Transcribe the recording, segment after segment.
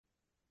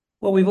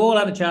Well, we've all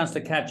had a chance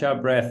to catch our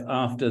breath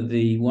after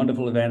the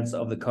wonderful events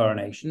of the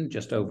coronation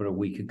just over a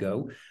week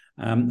ago.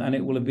 And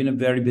it will have been a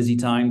very busy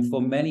time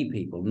for many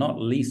people, not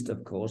least,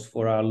 of course,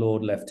 for our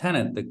Lord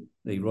Lieutenant,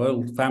 the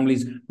royal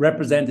family's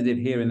representative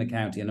here in the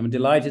county. And I'm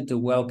delighted to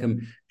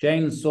welcome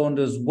James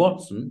Saunders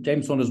Watson,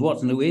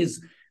 who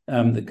is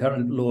the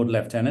current Lord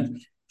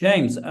Lieutenant.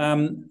 James,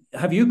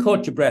 have you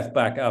caught your breath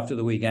back after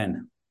the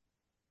weekend?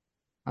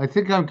 I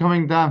think I'm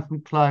coming down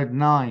from cloud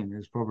nine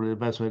is probably the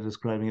best way of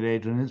describing it,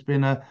 Adrian. It's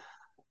been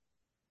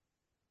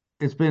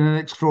an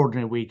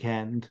extraordinary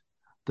weekend.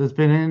 There's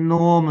been an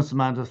enormous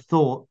amount of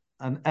thought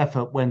and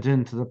effort went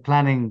into the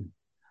planning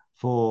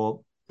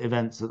for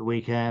events at the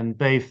weekend,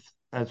 both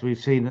as we've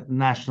seen at the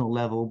national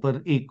level,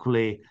 but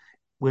equally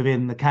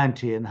within the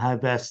county and how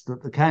best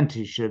that the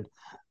county should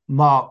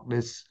mark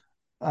this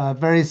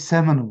very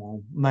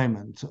seminal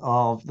moment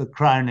of the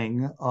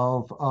crowning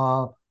of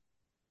our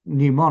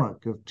new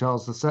monarch of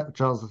Charles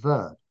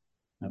III.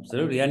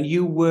 Absolutely. And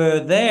you were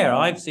there.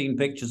 I've seen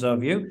pictures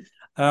of you.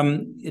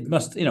 It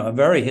must, a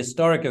very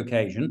historic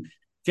occasion.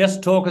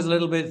 Just talk us a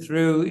little bit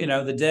through,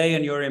 the day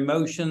and your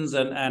emotions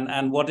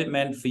and what it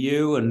meant for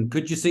you. And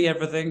could you see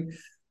everything?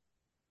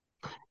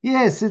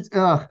 Yes, it's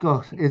oh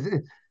God,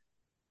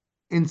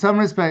 in some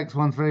respects,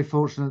 one's very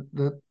fortunate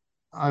that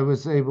I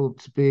was able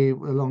to be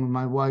along with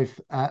my wife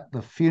at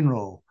the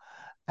funeral,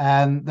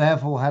 and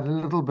therefore had a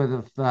little bit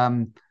of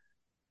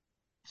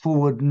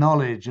forward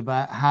knowledge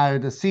about how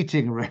the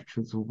seating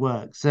arrangements would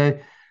work. So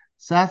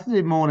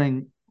Saturday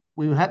morning,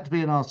 we had to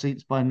be in our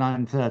seats by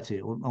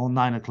 9:30 or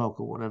 9 o'clock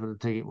or whatever the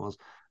ticket was.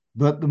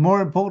 But the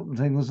more important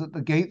thing was that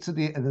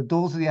the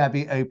doors of the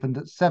Abbey opened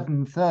at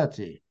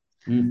 7:30.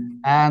 Mm.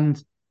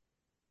 And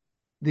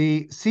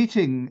the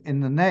seating in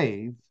the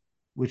nave,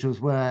 which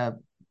was where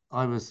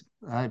I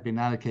had been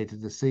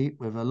allocated a seat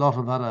with a lot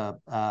of other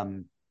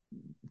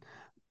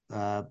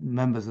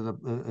members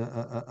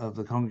of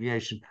the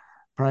congregation,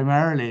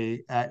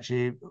 primarily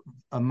actually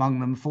among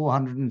them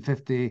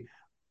 450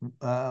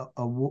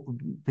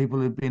 people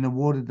who've been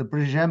awarded the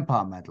British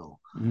Empire Medal,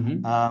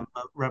 Mm-hmm.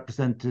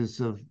 representatives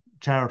of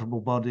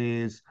charitable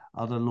bodies,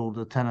 other Lord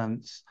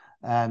Lieutenants,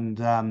 and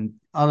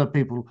other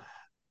people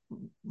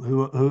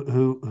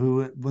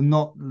who were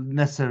not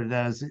necessarily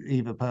there as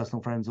either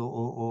personal friends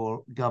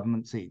or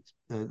government seats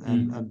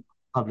and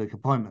public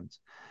appointments.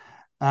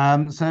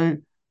 So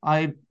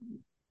I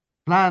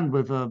planned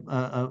with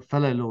a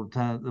fellow Lord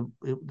Lieutenant,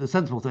 the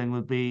sensible thing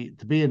would be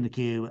to be in the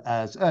queue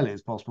as early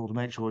as possible to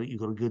make sure that you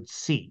got a good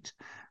seat,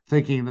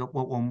 thinking that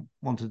what one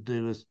wanted to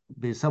do is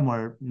be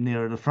somewhere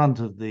near the front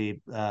of the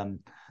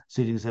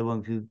seating so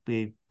one could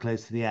be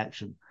close to the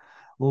action.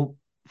 Well,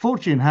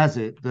 fortune has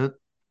it that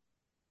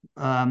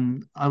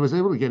I was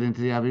able to get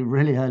into the Abbey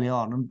really early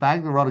on and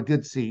bagged a rather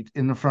good seat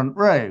in the front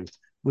row,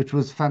 which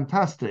was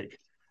fantastic.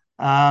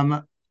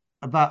 Um,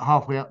 about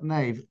halfway up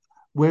nave,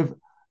 with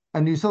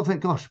and you sort of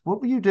think, gosh,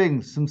 what were you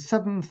doing some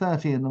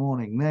 7:30 in the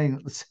morning,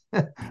 knowing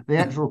that the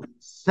actual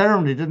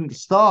ceremony didn't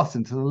start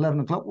until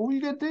 11 o'clock? What were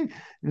you going to do?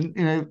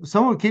 And,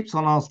 someone keeps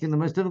on asking the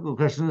most difficult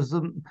question is,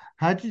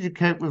 how did you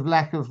cope with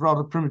lack of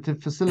rather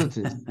primitive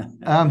facilities?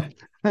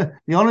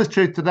 The honest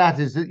truth to that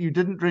is that you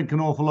didn't drink an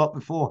awful lot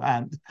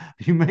beforehand.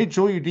 You made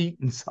sure you'd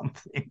eaten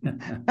something.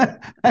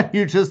 And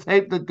you just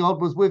hoped that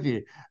God was with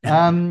you.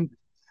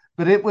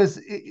 But it was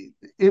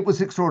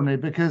extraordinary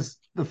because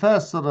the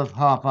first sort of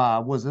half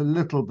hour was a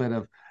little bit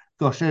of,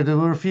 gosh, there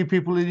were a few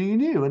people that you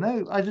knew, and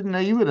I didn't know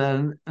you were there.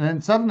 And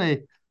then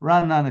suddenly,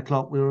 around 9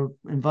 o'clock, we were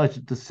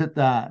invited to sit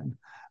down,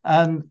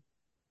 and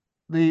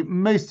the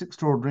most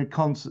extraordinary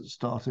concert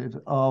started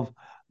of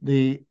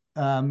the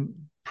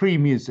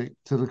pre-music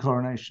to the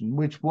coronation,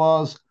 which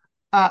was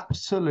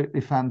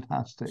absolutely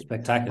fantastic.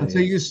 Spectacular, And so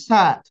you yes.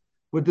 sat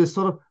with this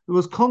sort of, there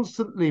was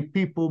constantly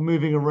people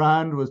moving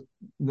around, was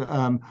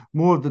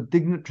more of the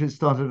dignitaries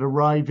started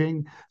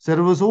arriving. So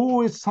there was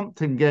always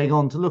something going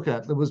on to look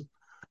at. There was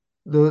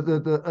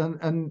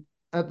and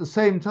at the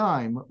same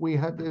time, we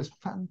had this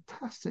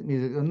fantastic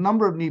music, a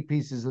number of new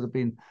pieces that have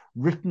been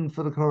written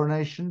for the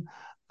coronation.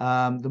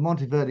 The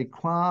Monteverdi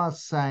Choir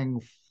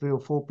sang 3 or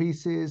 4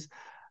 pieces,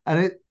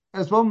 and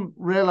as one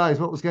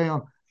realised what was going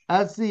on,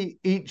 as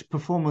each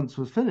performance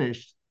was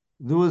finished,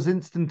 there was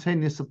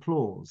instantaneous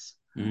applause.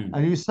 And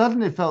Mm. you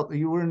suddenly felt that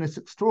you were in this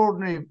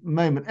extraordinary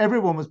moment.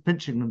 Everyone was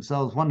pinching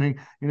themselves, wondering,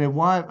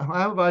 why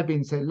how have I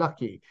been so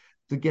lucky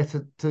to get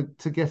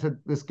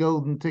this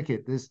golden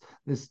ticket, this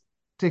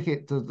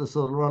ticket to the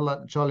sort of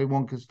like Charlie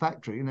Wonka's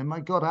factory.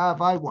 My God, how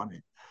have I won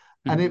it?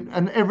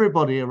 And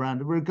everybody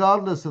around,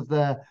 regardless of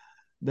their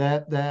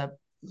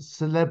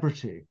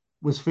celebrity,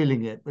 was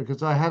feeling it,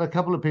 because I had a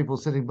couple of people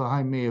sitting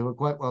behind me who are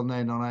quite well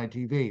known on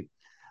ITV,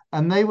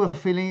 and they were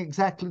feeling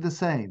exactly the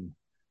same.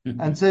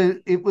 And so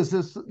it was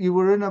this, we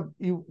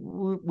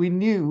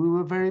knew we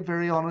were very,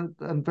 very honored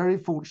and very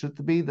fortunate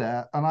to be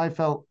there. And I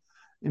felt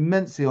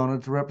immensely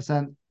honored to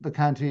represent the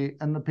county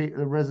and the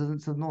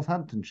residents of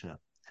Northamptonshire.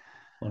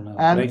 Well, no,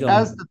 And great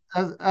honor.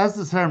 as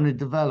the ceremony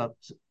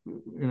developed,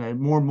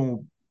 more and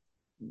more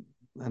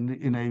and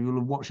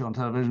you'll watch it on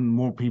television.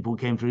 More people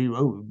came through.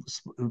 Oh,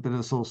 a bit of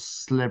a sort of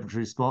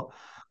celebrity spot.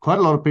 Quite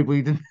a lot of people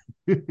you didn't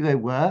know who they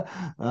were.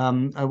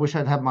 I wish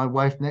I'd had my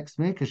wife next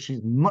to me because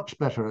she's much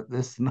better at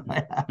this than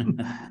I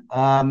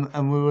am.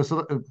 And we were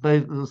sort of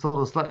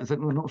slightly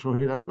saying, we're not sure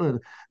who that was.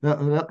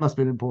 That must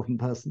be an important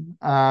person.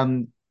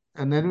 And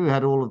then we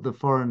had all of the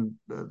foreign,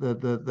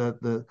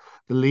 the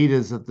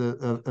leaders of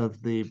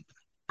the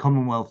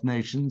Commonwealth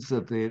nations,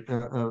 of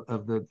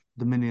the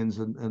dominions,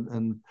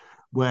 and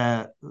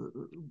where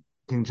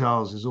King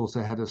Charles has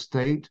also had a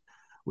state.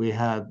 We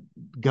had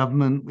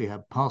government, we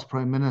had past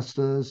prime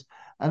ministers,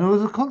 and there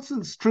was a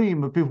constant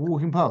stream of people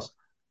walking past.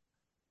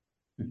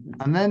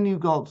 And then you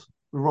got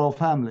the royal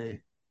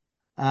family,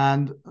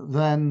 and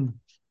then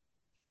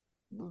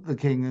the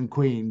king and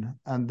queen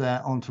and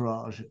their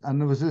entourage.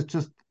 And it was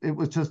just,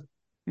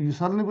 you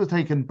suddenly were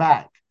taken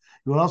back.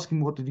 You were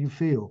asking, what did you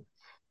feel?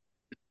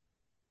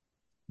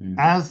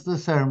 As the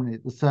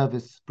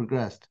service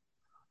progressed,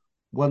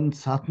 one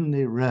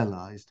suddenly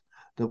realized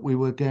that we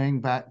were going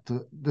back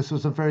to, this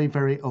was a very,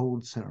 very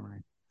old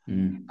ceremony.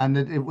 And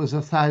that it was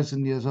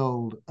 1,000 years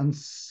old. And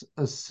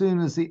as soon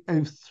as the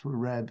oaths were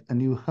read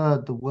and you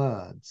heard the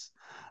words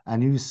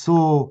and you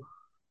saw,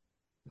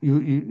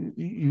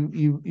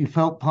 you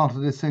felt part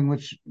of this thing,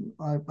 which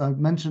I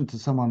mentioned to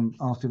someone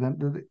after the event,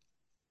 that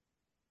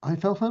I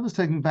felt I was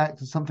taken back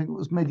to something that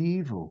was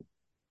medieval.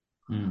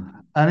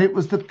 And it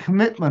was the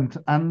commitment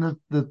and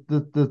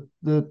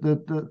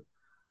the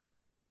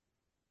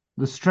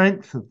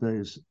strength of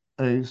those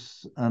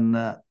oaths and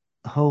that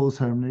whole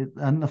ceremony,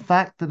 and the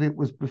fact that it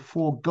was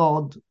before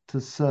God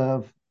to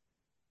serve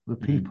the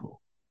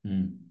people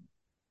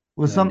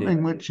was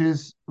something which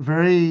is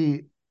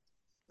very,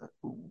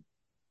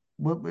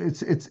 well,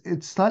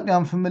 it's slightly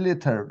unfamiliar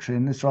territory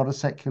in this rather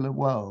secular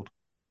world.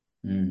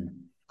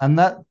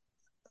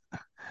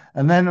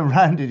 And then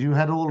around it, you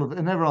had all of,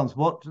 and everyone's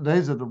watched.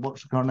 Those that have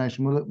watched the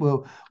coronation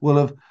will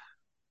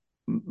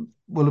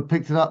have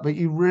picked it up, but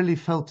you really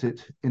felt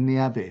it in the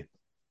abbey.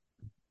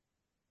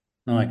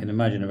 No, I can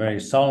imagine a very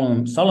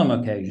solemn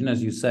occasion,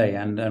 as you say,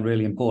 and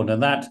really important.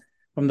 And that,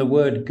 from the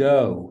word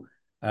 "go,"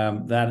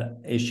 that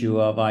issue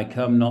of "I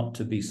come not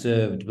to be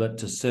served, but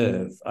to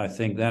serve," I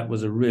think that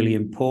was a really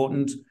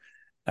important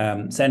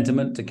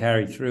sentiment to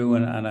carry through,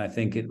 and I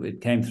think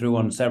it came through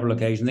on several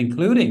occasions,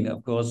 including,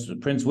 of course,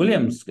 Prince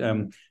William's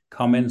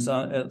comments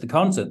at the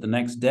concert the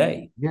next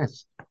day.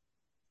 Yes,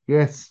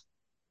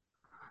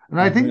 and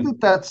I think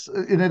that's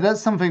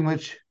something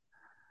which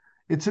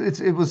it's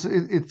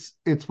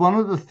one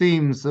of the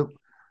themes that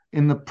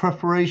in the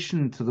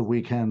preparation to the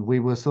weekend we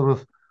were sort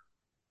of,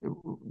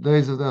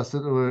 those of us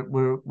that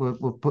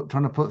were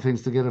trying to put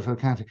things together for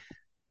the county,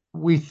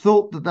 we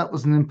thought that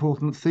was an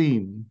important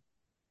theme.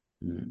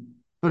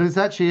 But it's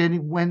actually only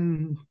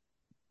when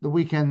the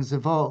weekends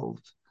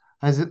evolved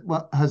has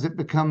it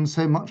become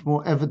so much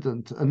more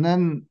evident. And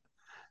then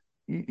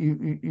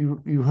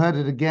you heard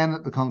it again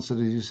at the concert,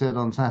 as you said,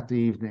 on Sunday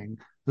evening.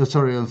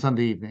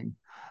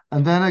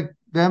 And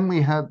then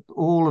we had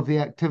all of the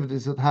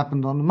activities that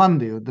happened on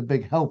Monday, with the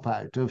big help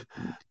out of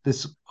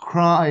this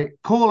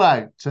call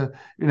out to,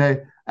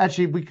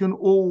 actually we can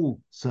all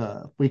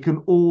serve, we can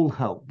all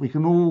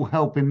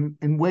help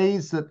in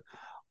ways that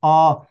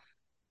are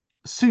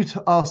suit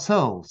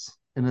ourselves,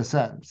 in a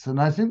sense.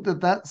 And I think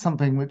that's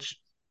something which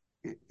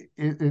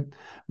it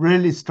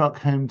really struck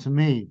home to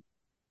me,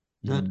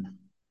 that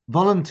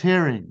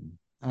volunteering,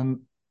 and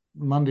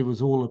Monday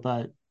was all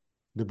about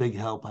the big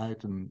help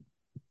out, and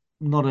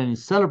not only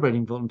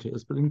celebrating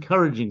volunteers, but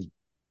encouraging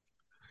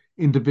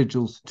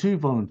individuals to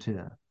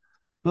volunteer.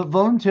 But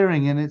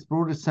volunteering in its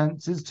broadest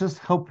sense is just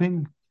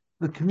helping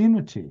the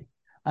community.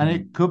 And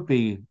it could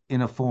be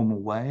in a formal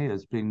way,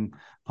 as being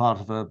part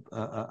of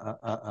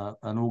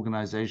an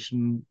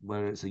organization,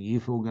 where it's a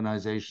youth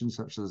organization,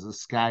 such as the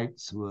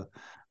Scouts, who are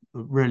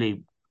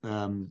really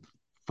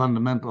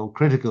fundamental,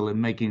 critical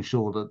in making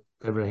sure that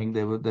everything,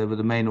 they were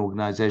the main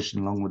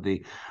organization, along with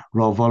the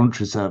Royal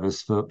Voluntary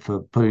Service, for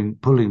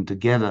pulling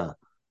together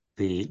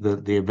the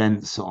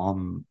events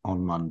on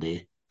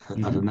Monday at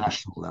a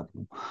national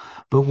level.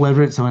 But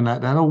whether it's something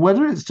like that, or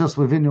whether it's just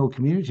within your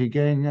community,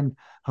 going and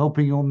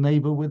helping your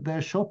neighbor with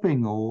their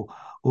shopping, or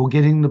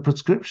getting the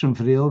prescription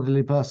for the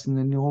elderly person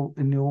in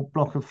your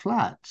block of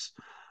flats,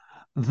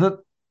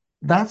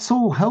 that's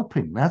all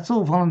helping, that's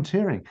all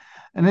volunteering.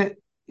 And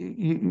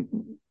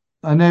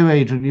I know,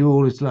 Adrian, you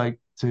always like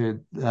to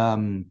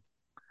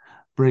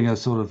bring a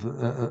sort of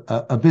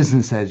a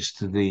business edge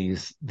to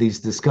these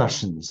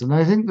discussions, and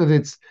I think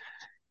that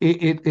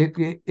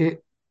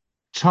it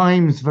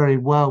chimes very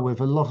well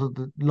with a lot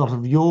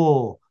of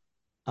your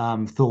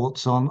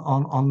thoughts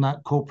on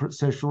that corporate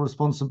social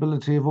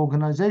responsibility of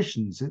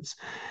organizations.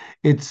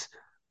 It's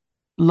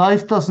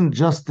life doesn't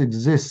just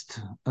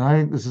exist. And I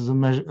think this is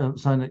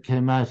something that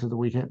came out of the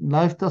weekend.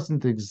 Life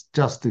doesn't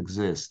just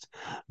exist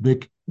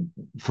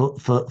for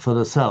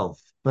the self,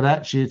 but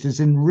actually it is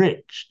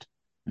enriched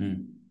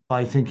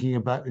by thinking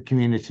about the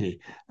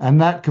community.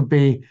 And that can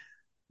be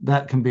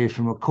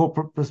from a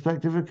corporate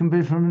perspective, it can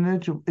be from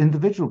an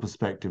individual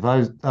perspective.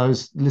 I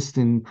was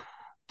listening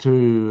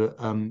to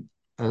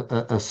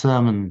a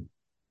sermon.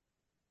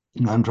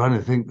 I'm trying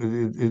to think.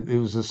 It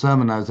was a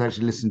sermon I was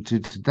actually listening to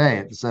today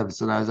at the service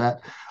that I was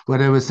at, where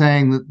they were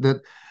saying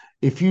that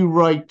if you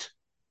write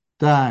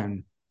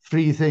down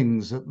three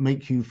things that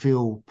make you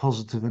feel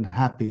positive and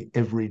happy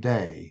every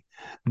day,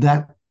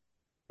 that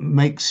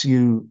makes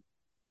you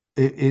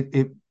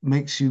it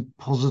makes you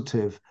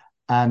positive,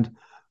 and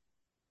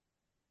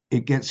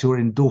it gets your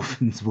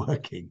endorphins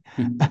working.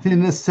 And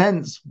in a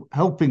sense,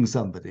 helping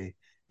somebody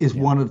is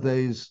one of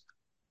those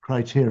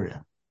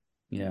criteria.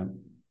 Yeah,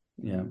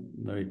 yeah,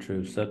 very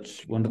true.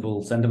 Such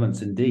wonderful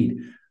sentiments indeed.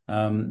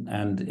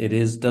 And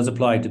it does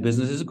apply to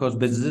businesses. Of course,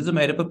 businesses are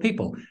made up of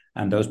people,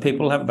 and those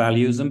people have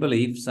values and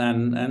beliefs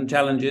and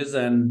challenges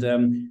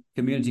and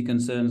community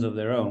concerns of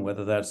their own,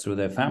 whether that's through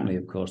their family,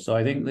 of course. So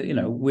I think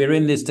that, we're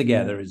in this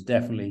together is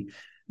definitely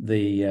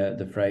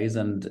the phrase,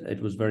 and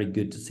it was very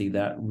good to see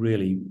that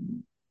really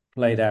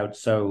played out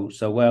so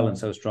well and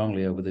so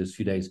strongly over those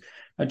few days.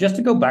 Just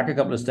to go back a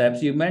couple of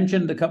steps, you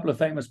mentioned a couple of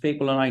famous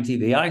people on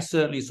ITV. I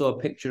certainly saw a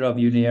picture of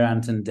you near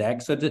Anton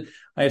Deck. So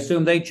I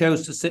assume they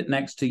chose to sit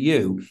next to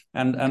you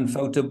and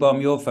photobomb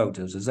your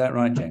photos. Is that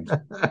right, James?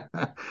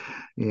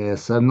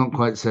 Yes, I'm not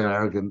quite so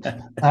arrogant.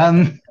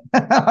 I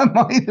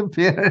might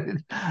appear.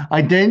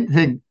 I don't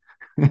think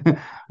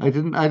I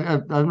didn't.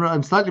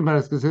 I'm slightly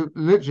embarrassed because it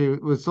literally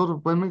was sort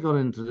of when we got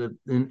into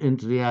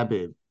the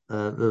Abbey.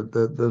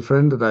 The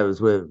friend that I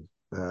was with,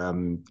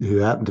 who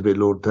happened to be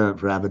Lord Lieutenant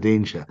for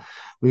Aberdeenshire,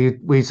 we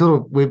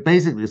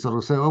basically sort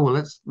of said, oh well,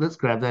 let's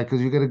grab that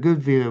because you get a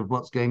good view of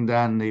what's going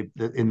down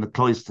in the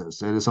cloisters,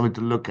 so there's something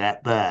to look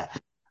at there.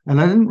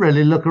 And I didn't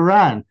really look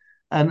around,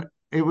 and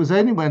it was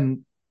only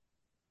when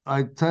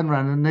I turned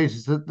around and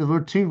noticed that there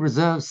were two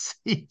reserved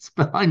seats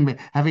behind me,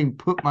 having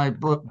put my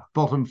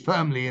bottom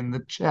firmly in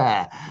the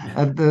chair.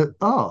 And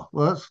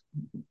that's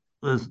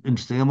was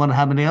interesting. I wonder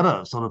how many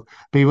other sort of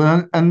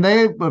people, and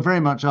they were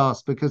very much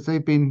asked because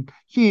they've been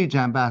huge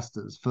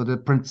ambassadors for the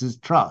Prince's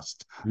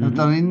Trust and have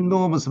done an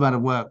enormous amount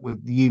of work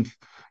with youth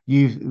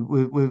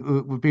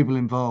with people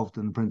involved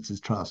in the Prince's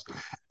Trust.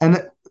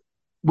 And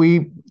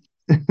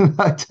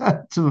I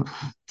turned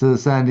to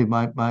Sandy,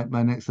 my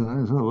next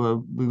one.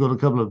 Well, we've got a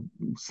couple of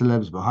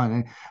celebs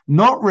behind it,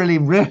 not really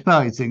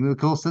realizing, of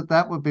course,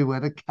 that would be where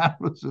the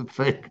cameras would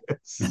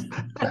focus.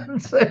 And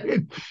so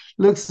it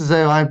looks as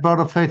though I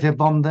brought a photo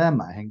bomb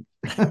them, I think.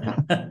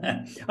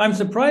 I'm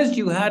surprised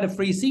you had a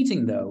free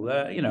seating, though.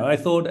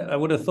 I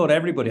would have thought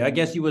everybody. I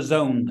guess you were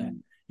zoned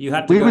then. You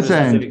had to go to a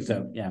specific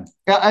zone. Yeah.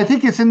 I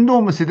think it's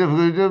enormously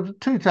difficult. There were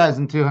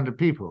 2,200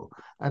 people,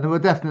 and there were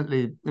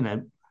definitely,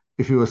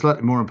 if you were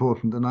slightly more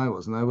important than I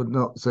was, and I would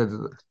not say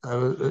that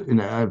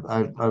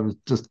I was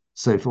just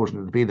so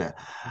fortunate to be there.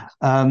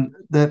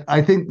 That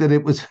I think that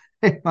it was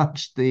very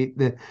much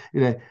the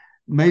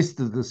most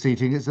of the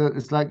seating.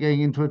 It's like going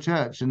into a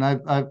church, and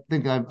I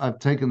think I've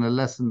taken a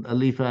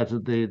leaf out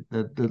of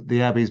the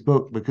Abbey's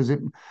book because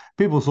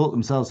people sort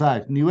themselves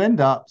out, and you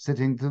end up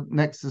sitting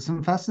next to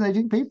some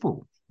fascinating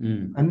people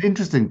and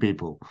interesting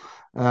people.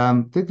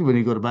 Particularly when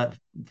you've got about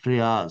 3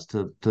 hours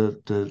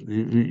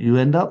you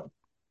end up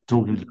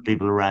talking to the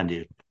people around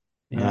you.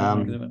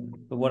 Yeah,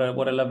 but what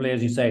a lovely,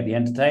 as you say, the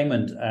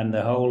entertainment and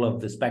the whole of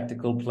the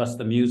spectacle plus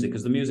the music,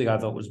 because the music I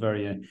thought was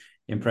very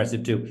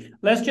impressive too.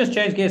 Let's just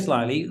change gear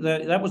slightly.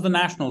 That was the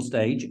national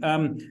stage.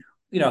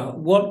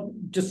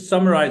 Just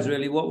summarize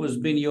really what was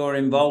been your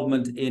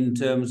involvement in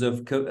terms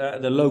of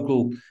the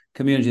local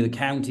community, the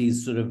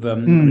county's sort of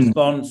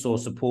response or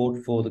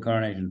support for the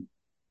coronation?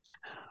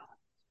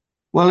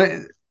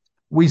 Well,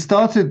 we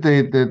started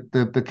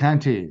the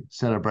county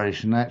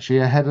celebration actually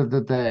ahead of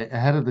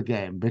the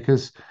game,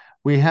 because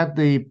we had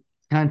the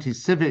county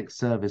civic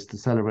service to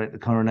celebrate the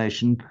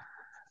coronation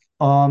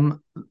on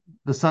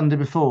the Sunday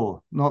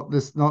before, not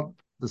the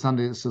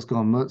Sunday that's just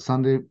gone, but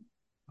Sunday,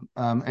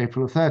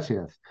 April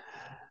 30th,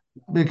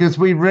 because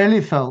we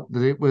really felt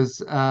that it was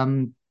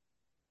there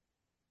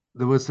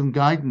was some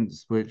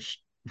guidance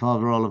which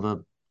Father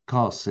Oliver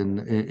Coss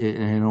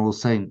in All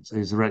Saints,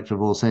 who's the rector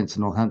of All Saints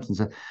in Northampton,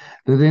 said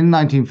that in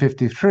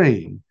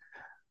 1953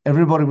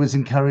 everybody was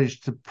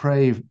encouraged to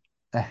pray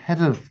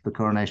ahead of the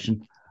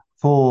coronation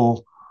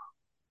for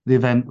the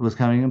event that was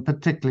coming, and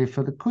particularly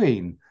for the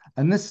Queen.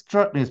 And this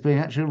struck me as being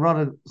actually a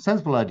rather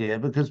sensible idea,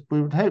 because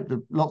we would hope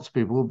that lots of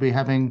people would be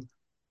having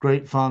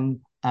great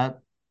fun at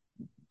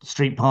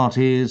street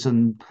parties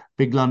and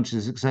big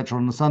lunches, etc.,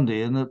 on the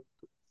Sunday, and that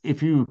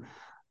if you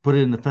put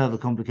in the further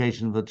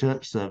complication of a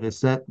church service,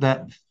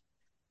 that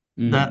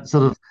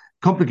sort of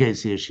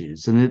complicates the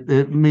issues, and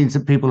it means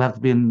that people have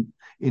to be in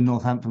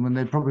Northampton when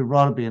they'd probably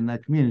rather be in their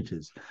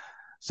communities.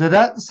 So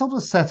that sort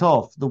of set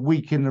off the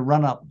week in the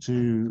run up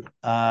to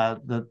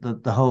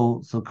the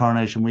whole sort of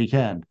coronation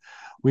weekend.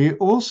 We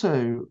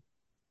also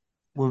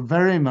were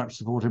very much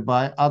supported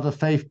by other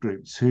faith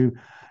groups who,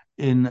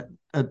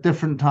 at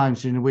different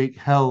times during the week,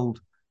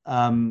 held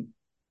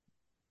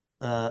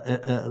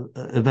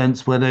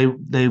events where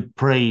they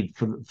prayed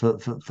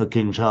for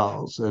King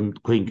Charles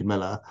and Queen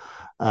Camilla.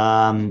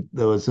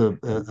 There was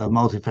a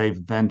multi-faith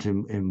event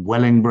in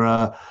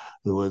Wellingborough.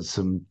 There was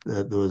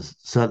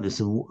certainly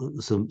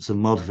some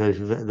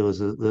multi-faith event. There was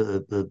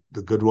the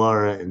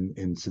Gurdwara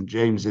in St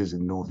James's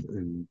in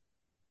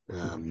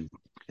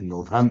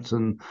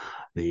Northampton,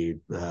 the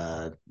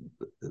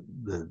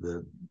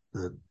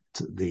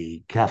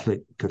the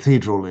Catholic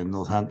Cathedral in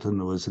Northampton.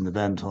 There was an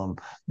event on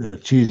the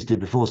Tuesday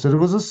before. So there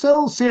was a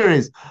whole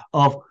series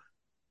of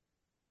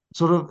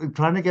sort of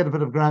trying to get a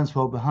bit of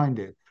groundswell behind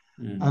it.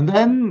 And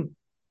then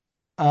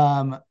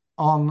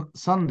on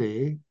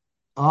Sunday,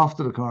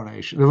 after the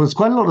coronation, there was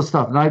quite a lot of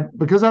stuff. And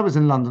because I was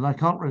in London, I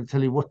can't really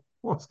tell you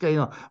what's going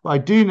on. But I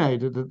do know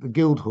that at the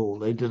Guildhall,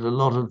 they did a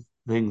lot of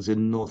things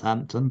in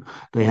Northampton.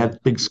 They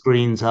had big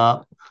screens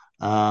up.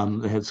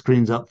 They had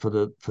screens up for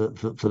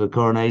the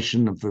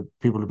coronation and for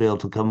people to be able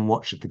to come and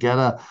watch it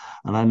together.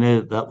 And I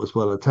know that was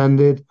well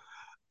attended.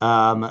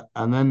 And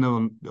then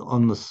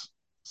on the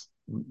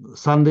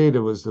Sunday,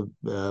 there was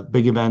the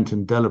big event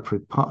in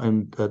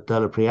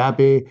Delapre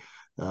Abbey.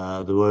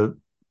 There were,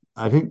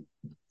 I think,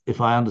 if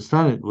I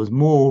understand it, was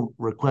more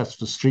requests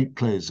for street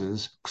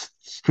closures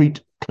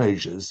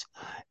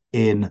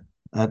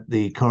at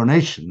the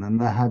coronation than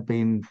there had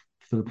been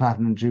for the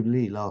Platinum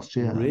Jubilee last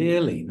year.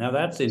 Really? Now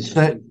that's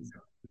interesting.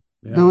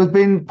 So, there has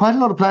been quite a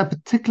lot of plans,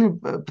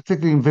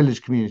 particularly in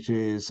village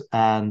communities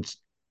and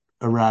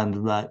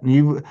around that.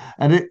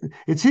 And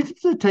it seems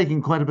to be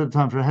taking quite a bit of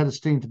time for a head of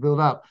steam to build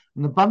up.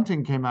 And the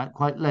bunting came out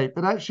quite late,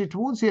 but actually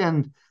towards the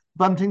end,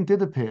 bunting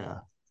did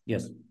appear.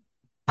 Yes.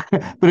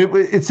 But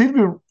it seemed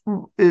to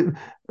be,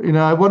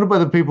 I wonder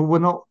whether people were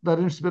not that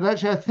interested. But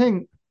actually, I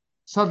think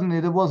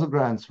suddenly there was a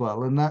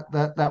groundswell, and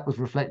that was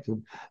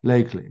reflected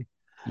locally.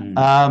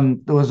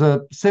 There was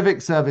a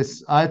civic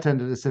service. I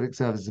attended a civic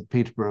service at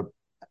Peterborough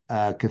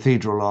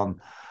Cathedral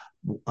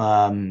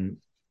on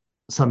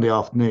Sunday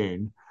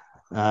afternoon.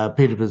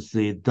 Peterborough's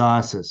the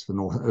diocese for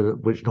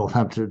which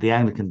Northampton, the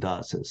Anglican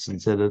diocese,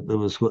 and so that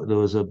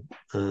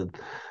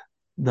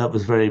that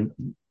was very.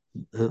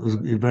 It was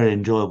very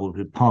enjoyable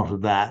to be part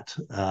of that.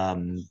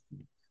 And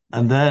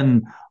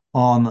then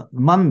on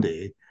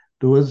Monday,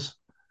 it was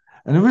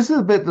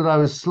the bit that I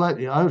was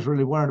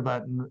really worried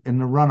about in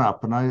the run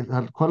up. And I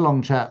had quite a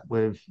long chat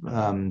with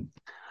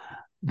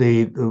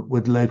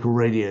local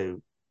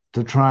radio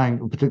to try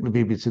and,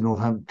 particularly BBC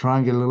Northampton, try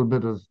and get a little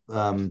bit of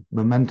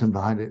momentum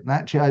behind it. And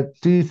actually, I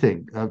do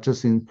think I've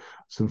just seen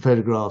some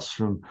photographs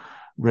from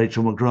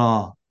Rachel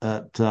McGrath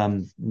at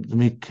the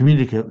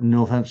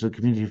Northamptonshire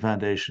Community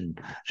Foundation,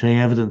 showing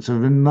evidence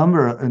of a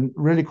number and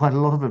really quite a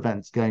lot of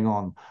events going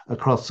on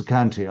across the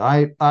county.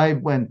 I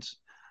went.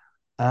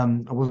 I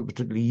wasn't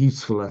particularly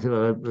useful. I think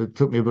it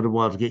took me a bit of a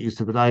while to get used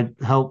to, but I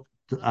helped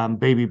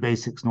Baby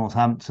Basics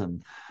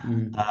Northampton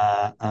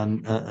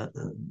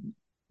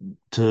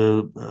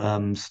to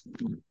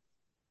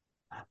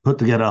put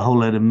together a whole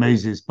load of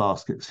Moses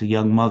baskets for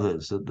young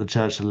mothers at the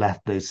Church of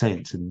Latter-day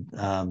Saints in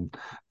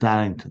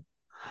Darlington.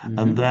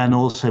 And then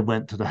also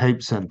went to the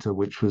Hope Centre,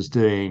 which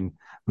Adrian,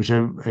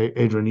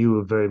 you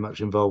were very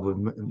much involved with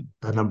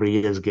a number of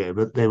years ago,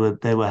 but they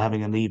were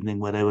having an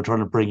evening where they were trying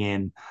to bring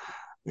in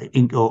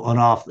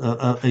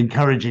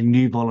encouraging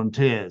new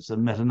volunteers,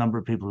 and met a number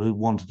of people who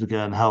wanted to go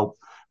and help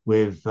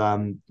with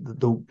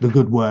the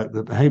good work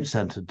that the Hope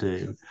Centre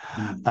do.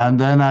 And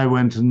then I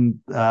went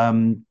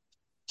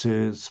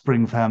to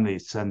Spring Family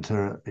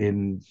Centre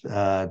and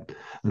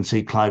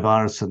see Clive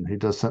Ireson, who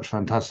does such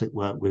fantastic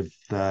work with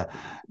the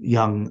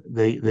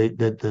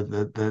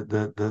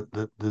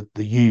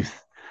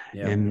youth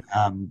in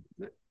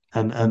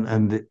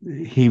and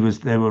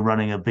they were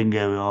running a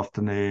bingo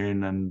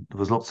afternoon, and there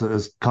was lots of,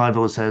 as Clive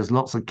always says,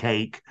 lots of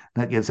cake.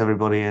 That gets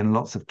everybody in,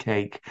 lots of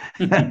cake.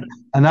 And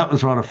that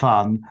was rather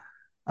fun.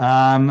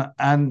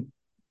 And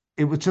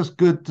it was just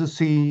good to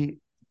see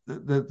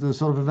the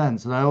sort of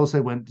events. And I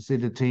also went to see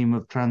the team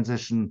of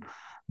Transition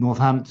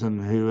Northampton,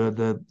 who are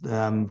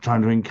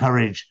trying to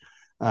encourage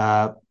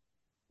the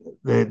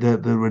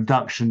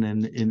reduction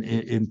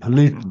in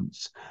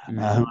pollutants, who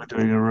are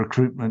doing a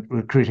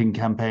recruiting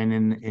campaign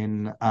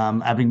in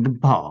Abingdon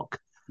Park.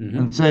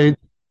 And so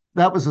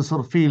that was a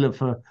sort of feeler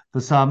for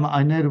some.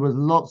 I know there was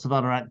lots of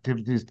other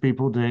activities,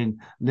 people doing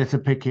litter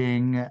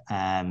picking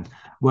and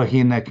working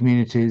in their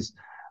communities.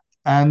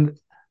 But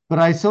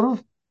I sort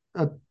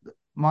of,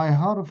 my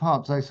heart of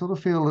hearts, I sort of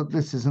feel that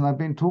this is, and I've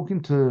been talking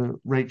to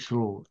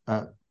Rachel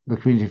at the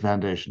Community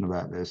Foundation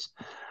about this,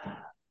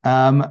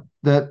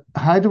 that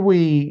how do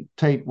we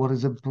take what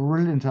is a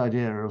brilliant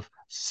idea of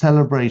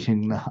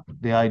celebrating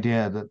the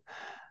idea that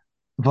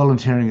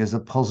volunteering is a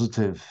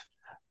positive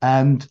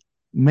and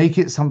make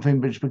it something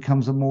which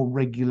becomes a more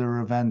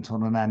regular event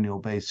on an annual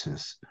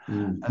basis.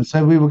 And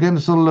so we were going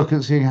to sort of look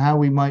at seeing how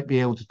we might be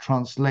able to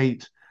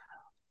translate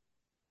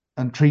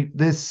and treat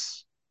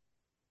this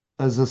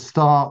as a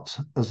start,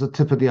 as a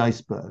tip of the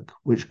iceberg,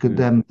 which could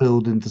then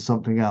build into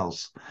something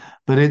else.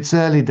 But it's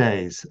early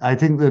days. I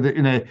think that,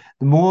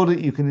 the more that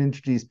you can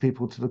introduce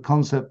people to the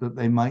concept that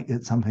they might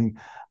get something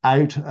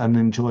out and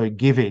enjoy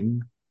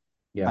giving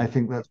I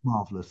think that's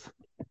marvelous.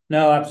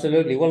 No,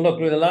 absolutely. Well, look,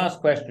 the last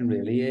question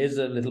really is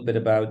a little bit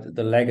about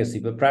the legacy,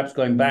 but perhaps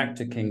going back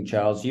to King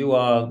Charles, you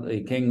are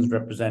the King's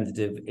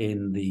representative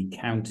in the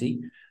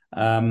county.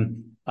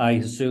 I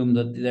assume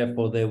that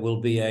therefore there will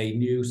be a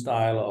new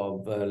style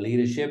of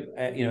leadership.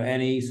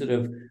 Any sort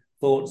of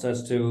thoughts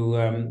as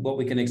to what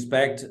we can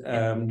expect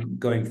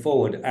going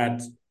forward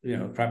at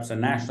perhaps a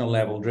national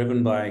level,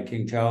 driven by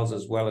King Charles,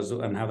 as well as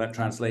and how that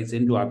translates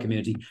into our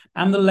community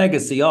and the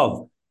legacy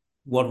of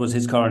what was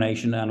his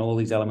coronation and all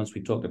these elements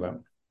we talked about.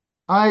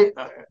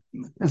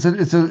 It's a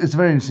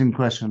very interesting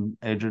question,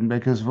 Adrian,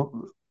 because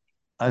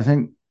I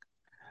think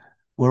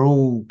we're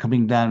all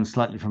coming down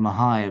slightly from a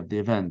high of the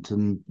event,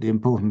 and the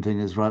important thing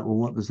is, right, well,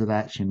 what does it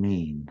actually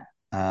mean,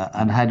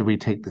 and how do we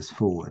take this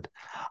forward?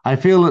 I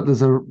feel that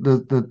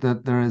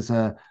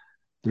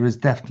there is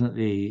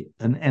definitely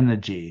an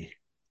energy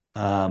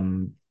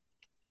coming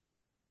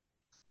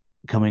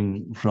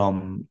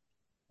from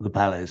the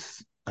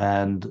palace,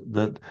 and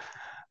that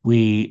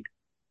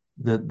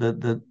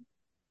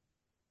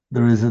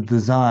there is a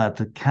desire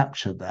to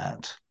capture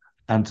that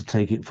and to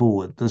take it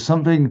forward. There's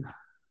something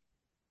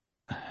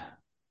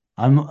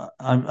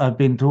I've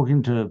been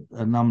talking to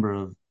a number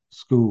of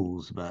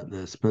schools about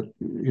this, but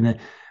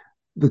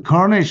the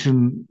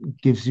coronation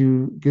gives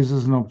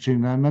us an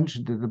opportunity. I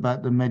mentioned it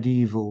about the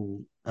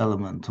medieval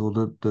element, or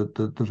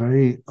the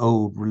very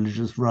old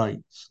religious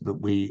rites that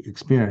we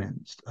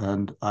experienced,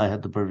 and I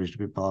had the privilege to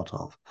be part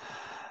of.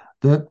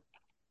 That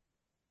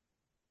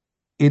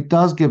it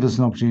does give us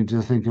an opportunity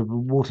to think of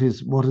what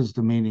is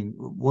the meaning,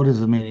 what is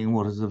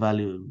the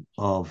value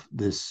of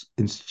this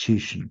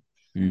institution.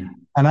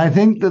 And I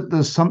think that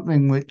there's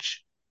something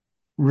which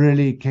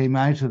really came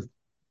out of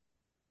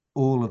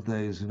all of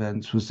those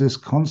events was this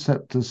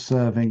concept of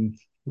serving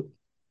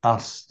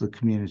us, the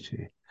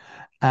community.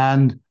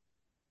 And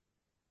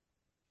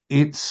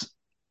it's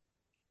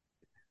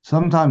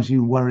sometimes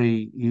you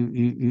worry,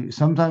 you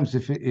sometimes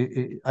if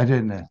I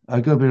don't know, I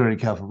got to be very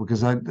careful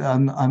because I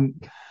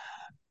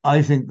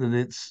think that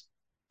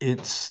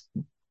it's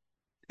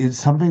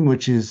something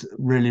which is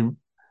really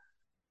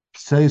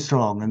so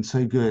strong and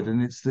so good,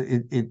 and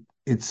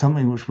it's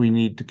something which we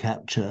need to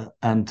capture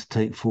and to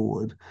take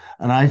forward.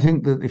 And I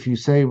think that if you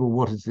say, well,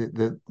 what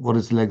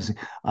is legacy?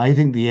 I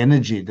think the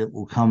energy that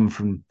will come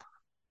from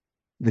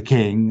the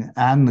King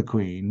and the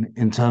Queen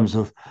in terms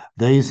of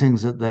those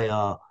things that they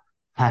are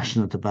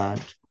passionate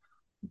about,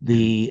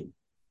 there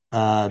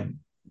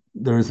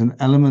is an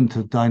element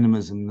of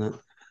dynamism that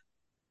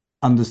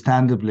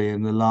understandably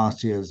in the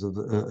last years of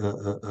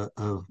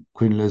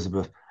Queen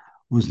Elizabeth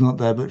was not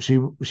there, but she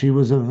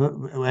was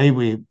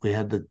we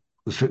had the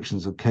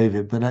restrictions of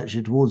COVID, but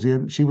actually towards the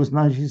end she was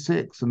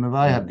 96, and if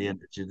I had the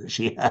energy that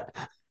she had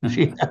when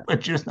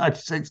she was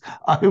 96,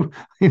 I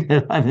think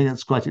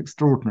that's quite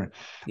extraordinary.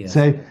 Yes.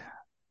 So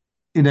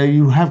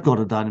you have got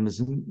a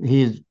dynamism.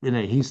 He's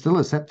still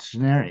a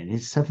septuagenarian.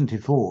 He's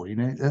 74.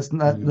 That's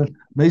not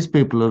most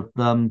people have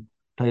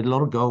played a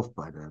lot of golf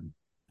by then.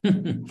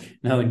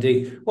 No,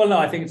 indeed. Well, no,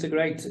 I think it's a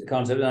great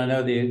concept, and I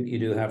know that you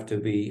do have to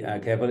be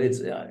careful.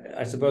 It's,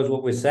 I suppose,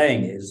 what we're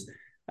saying is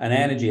an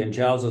energy, and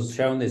Charles has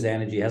shown this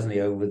energy, hasn't he,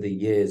 over the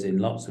years in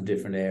lots of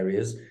different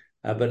areas,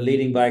 but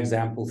leading by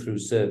example through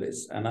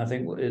service. And I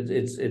think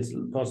it's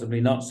possibly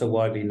not so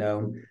widely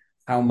known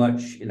how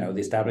much the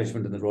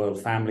establishment of the royal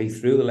family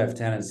through the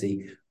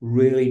lieutenancy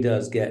really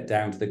does get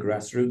down to the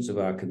grassroots of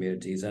our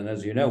communities. And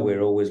as you know,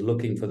 we're always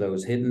looking for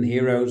those hidden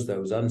heroes,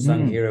 those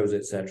unsung heroes,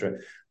 etc.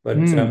 But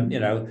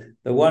the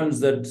ones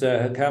that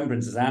have come,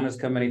 Princess Anne has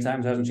come many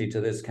times, hasn't she, to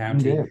this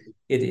county? Yeah.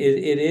 It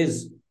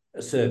is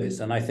a service,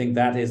 and I think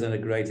that is a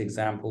great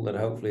example that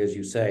hopefully, as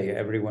you say,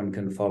 everyone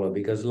can follow,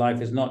 because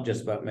life is not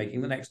just about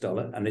making the next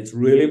dollar, and it's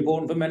really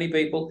important for many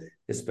people,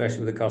 especially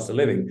with the cost of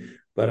living.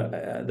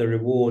 But the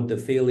reward, the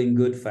feeling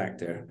good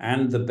factor,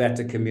 and the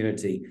better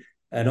community,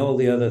 and all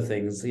the other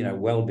things,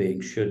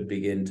 well-being should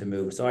begin to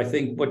move. So I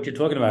think what you're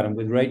talking about, and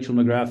with Rachel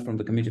McGrath from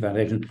the Community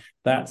Foundation,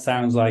 that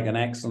sounds like an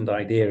excellent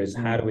idea, is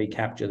how do we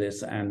capture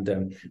this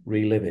and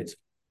relive it?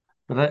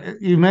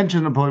 But you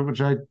mentioned a point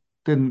which I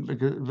didn't,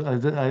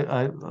 because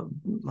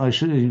I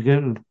should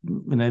get,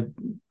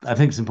 I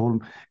think it's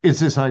important. It's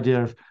this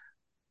idea of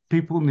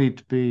people need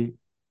to be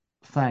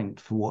thanked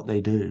for what they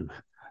do,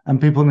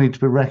 and people need to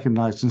be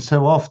recognized. And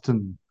so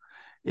often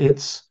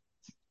it's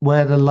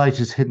where the light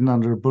is hidden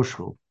under a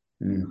bushel,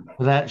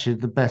 but actually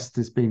the best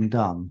is being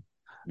done.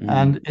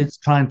 And it's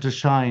trying to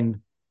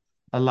shine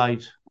a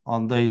light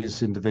on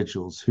those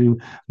individuals who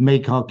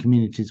make our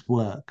communities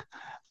work.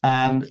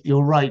 And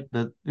you're right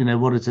that,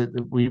 what is it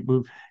that we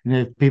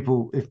if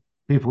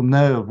people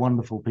know of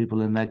wonderful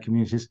people in their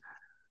communities,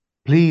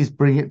 please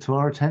bring it to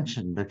our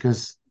attention,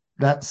 because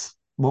that's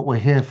what we're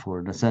here for,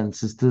 in a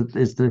sense, is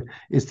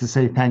to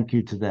say thank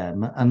you to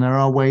them. And there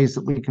are ways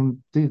that we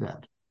can do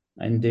that.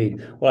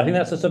 Indeed. Well, I think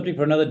that's a subject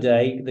for another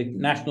day, the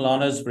national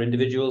honours for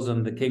individuals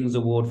and the King's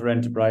Award for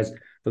Enterprise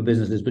for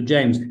businesses. But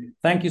James,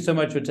 thank you so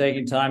much for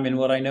taking time in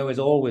what I know is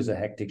always a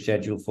hectic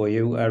schedule for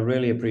you. I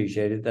really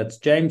appreciate it. That's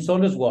James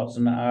Saunders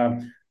Watson,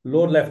 our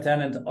Lord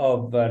Lieutenant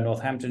of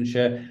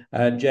Northamptonshire.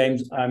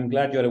 James, I'm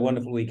glad you had a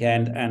wonderful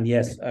weekend. And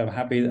yes, I'm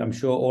happy, I'm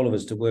sure all of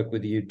us, to work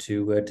with you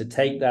to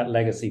take that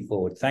legacy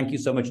forward. Thank you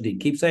so much indeed.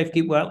 Keep safe,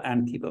 keep well,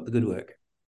 and keep up the good work.